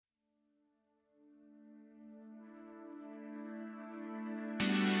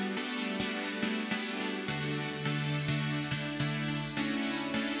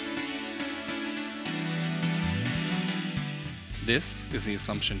This is the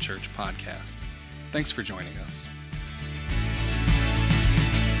Assumption Church podcast. Thanks for joining us.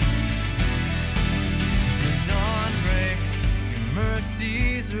 The dawn breaks, your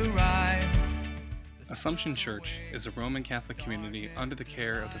mercies arise. Assumption Church is a Roman Catholic community under the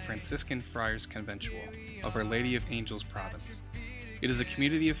care of the Franciscan Friars Conventual of Our Lady of Angels Province. It is a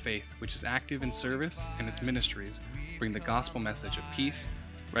community of faith which is active in service, and its ministries bring the gospel message of peace,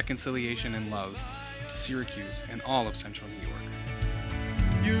 reconciliation, and love to Syracuse and all of central New York.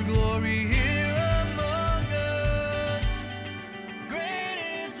 Your glory here among us,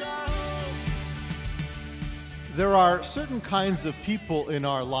 great is our hope. There are certain kinds of people in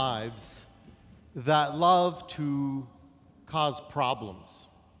our lives that love to cause problems.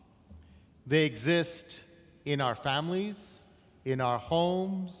 They exist in our families, in our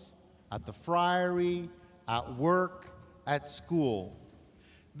homes, at the friary, at work, at school.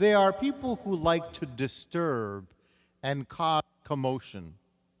 They are people who like to disturb and cause commotion.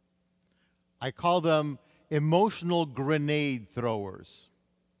 I call them emotional grenade throwers.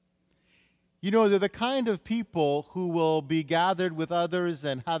 You know, they're the kind of people who will be gathered with others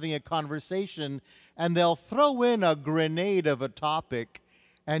and having a conversation, and they'll throw in a grenade of a topic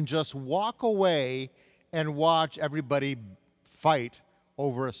and just walk away and watch everybody fight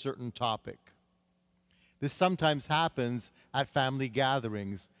over a certain topic. This sometimes happens at family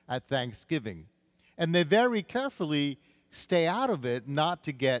gatherings, at Thanksgiving. And they very carefully stay out of it not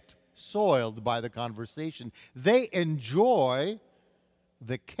to get soiled by the conversation. They enjoy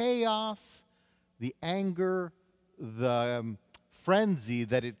the chaos, the anger, the frenzy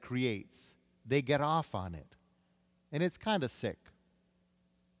that it creates. They get off on it. And it's kind of sick.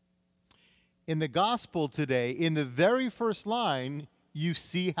 In the gospel today, in the very first line, you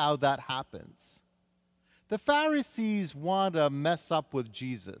see how that happens. The Pharisees want to mess up with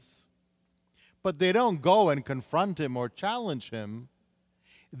Jesus, but they don't go and confront him or challenge him.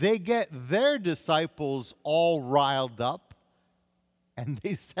 They get their disciples all riled up, and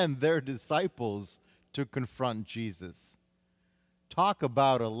they send their disciples to confront Jesus. Talk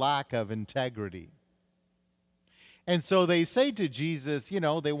about a lack of integrity. And so they say to Jesus, they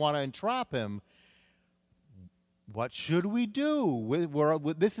want to entrap him. What should we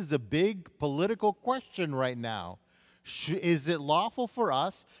do? This is a big political question right now. Is it lawful for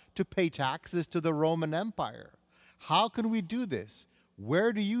us to pay taxes to the Roman Empire? How can we do this?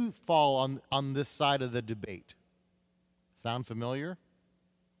 Where do you fall on this side of the debate? Sound familiar?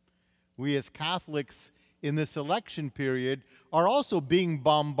 We as Catholics in this election period are also being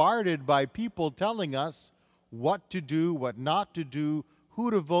bombarded by people telling us what to do, what not to do, who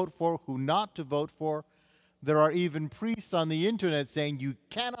to vote for, who not to vote for. There are even priests on the internet saying you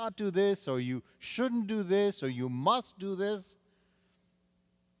cannot do this, or you shouldn't do this, or you must do this.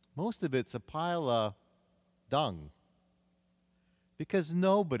 Most of it's a pile of dung. Because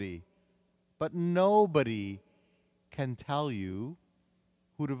nobody can tell you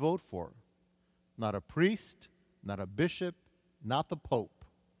who to vote for. Not a priest, not a bishop, not the Pope.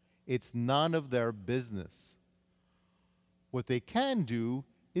 It's none of their business. What they can do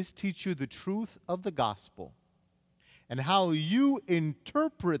is teach you the truth of the gospel. And how you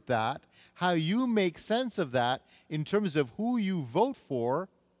interpret that, how you make sense of that in terms of who you vote for,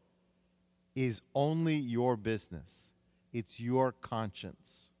 is only your business. It's your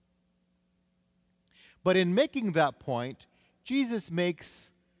conscience. But in making that point, Jesus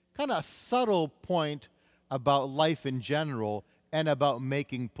makes kind of a subtle point about life in general and about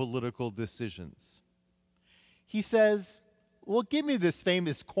making political decisions. He says, well, give me this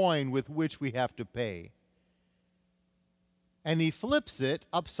famous coin with which we have to pay. And he flips it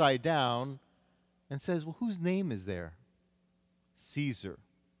upside down and says, well, whose name is there? Caesar.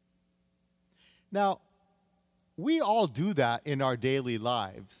 Now, we all do that in our daily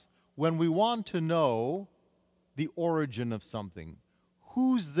lives when we want to know the origin of something.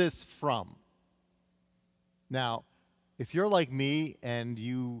 Who's this from? Now, if you're like me and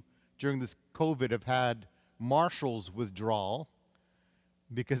you, during this COVID, have had Marshall's withdrawal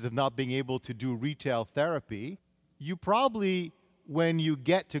because of not being able to do retail therapy, you probably, when you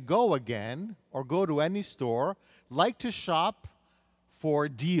get to go again or go to any store, like to shop for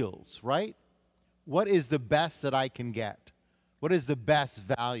deals, right? What is the best that I can get? What is the best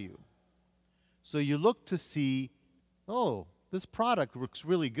value? So you look to see, oh, this product looks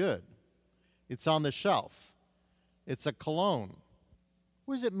really good. It's on the shelf. It's a cologne.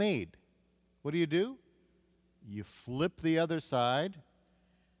 Where's it made? What do? You flip the other side,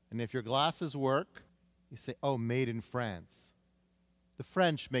 and if your glasses work, you say, oh, made in France. The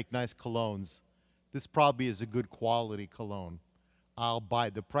French make nice colognes. This probably is a good quality cologne. I'll buy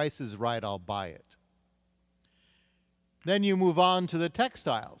it. The price is right, I'll buy it. Then you move on to the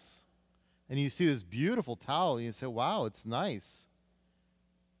textiles, and you see this beautiful towel, and you say, wow, it's nice.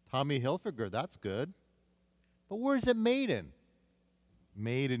 Tommy Hilfiger, that's good. But where is it made in?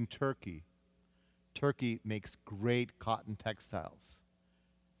 Made in Turkey. Turkey makes great cotton textiles.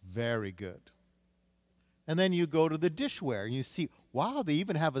 Very good. And then you go to the dishware, and you see, wow, they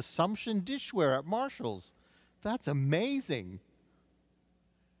even have Assumption dishware at Marshall's. That's amazing.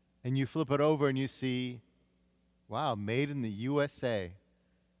 And you flip it over, and you see, wow, made in the USA.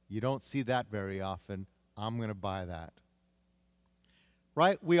 You don't see that very often. I'm going to buy that.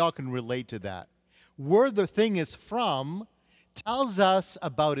 Right? We all can relate to that. Where the thing is from tells us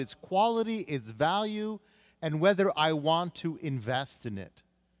about its quality, its value, and whether I want to invest in it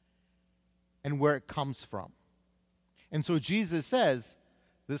and where it comes from. And so Jesus says,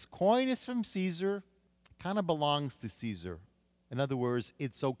 this coin is from Caesar, it kind of belongs to Caesar. In other words,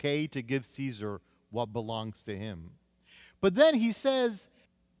 it's okay to give Caesar what belongs to him. But then he says,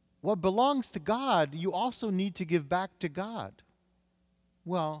 what belongs to God, you also need to give back to God.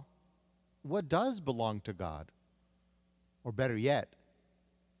 Well, what does belong to God? Or better yet,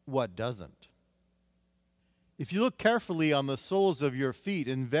 what doesn't? If you look carefully on the soles of your feet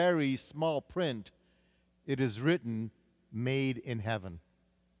in very small print, it is written, made in heaven.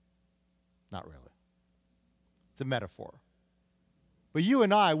 Not really. It's a metaphor. But you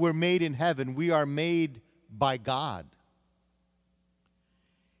and I, we're made in heaven. We are made by God.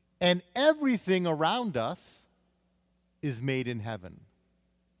 And everything around us is made in heaven.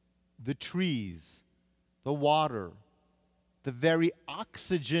 The trees, the water, the very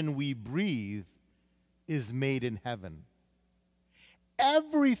oxygen we breathe is made in heaven.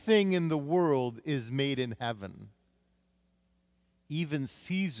 Everything in the world is made in heaven. Even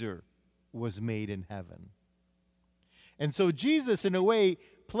Caesar was made in heaven. And so Jesus, in a way,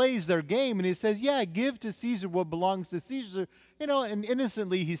 plays their game, and he says, yeah, give to Caesar what belongs to Caesar. And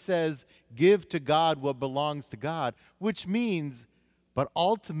innocently he says, give to God what belongs to God, which means, but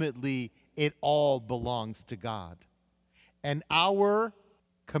ultimately, it all belongs to God. And our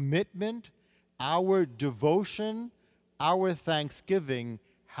commitment, our devotion, our thanksgiving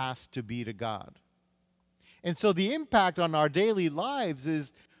has to be to God. And so the impact on our daily lives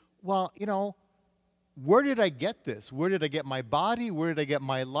is, well, where did I get this? Where did I get my body? Where did I get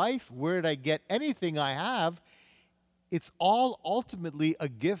my life? Where did I get anything I have? It's all ultimately a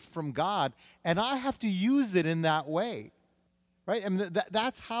gift from God, and I have to use it in that way. Right? I mean,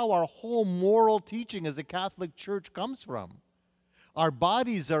 that's how our whole moral teaching as a Catholic Church comes from. Our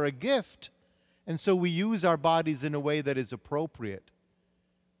bodies are a gift, and so we use our bodies in a way that is appropriate.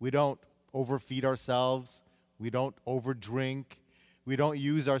 We don't overfeed ourselves. We don't overdrink. We don't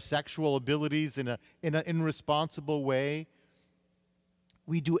use our sexual abilities in an irresponsible way.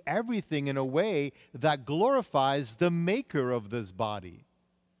 We do everything in a way that glorifies the maker of this body,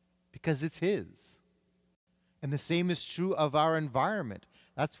 because it's his. And the same is true of our environment.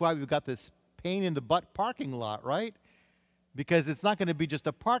 That's why we've got this pain in the butt parking lot, right? Because it's not going to be just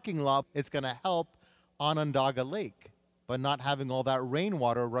a parking lot. It's going to help Onondaga Lake by not having all that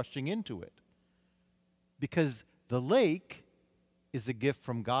rainwater rushing into it. Because the lake is a gift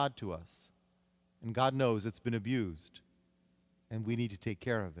from God to us. And God knows it's been abused. And we need to take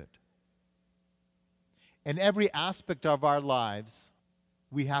care of it. In every aspect of our lives,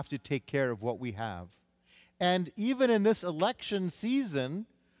 we have to take care of what we have. And even in this election season,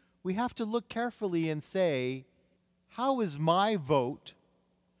 we have to look carefully and say, how is my vote,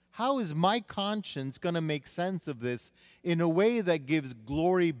 how is my conscience going to make sense of this in a way that gives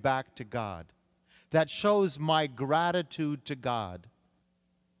glory back to God, that shows my gratitude to God,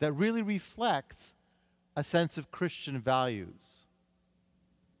 that really reflects a sense of Christian values?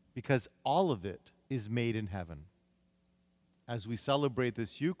 Because all of it is made in heaven. As we celebrate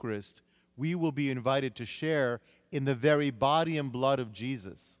this Eucharist, we will be invited to share in the very body and blood of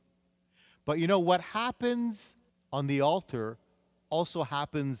Jesus. But what happens on the altar also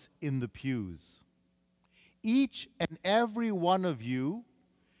happens in the pews. Each and every one of you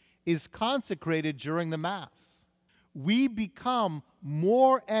is consecrated during the Mass. We become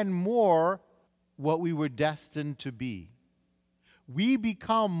more and more what we were destined to be. We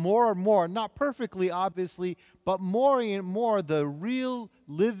become more and more, not perfectly obviously, but more and more the real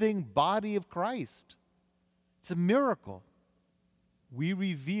living body of Christ. It's a miracle. We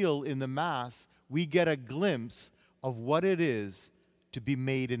reveal in the Mass, we get a glimpse of what it is to be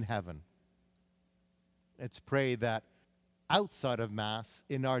made in heaven. Let's pray that outside of Mass,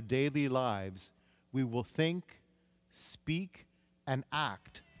 in our daily lives, we will think, speak, and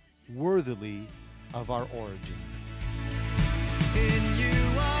act worthily of our origins. In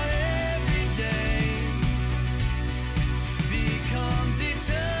you are every day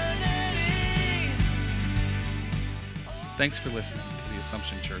Thanks for listening to the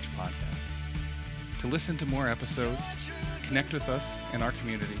Assumption Church podcast. To listen to more episodes, connect with us in our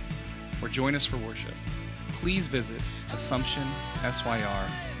community, or join us for worship, please visit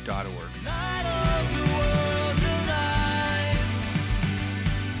AssumptionSYR.org. Light of the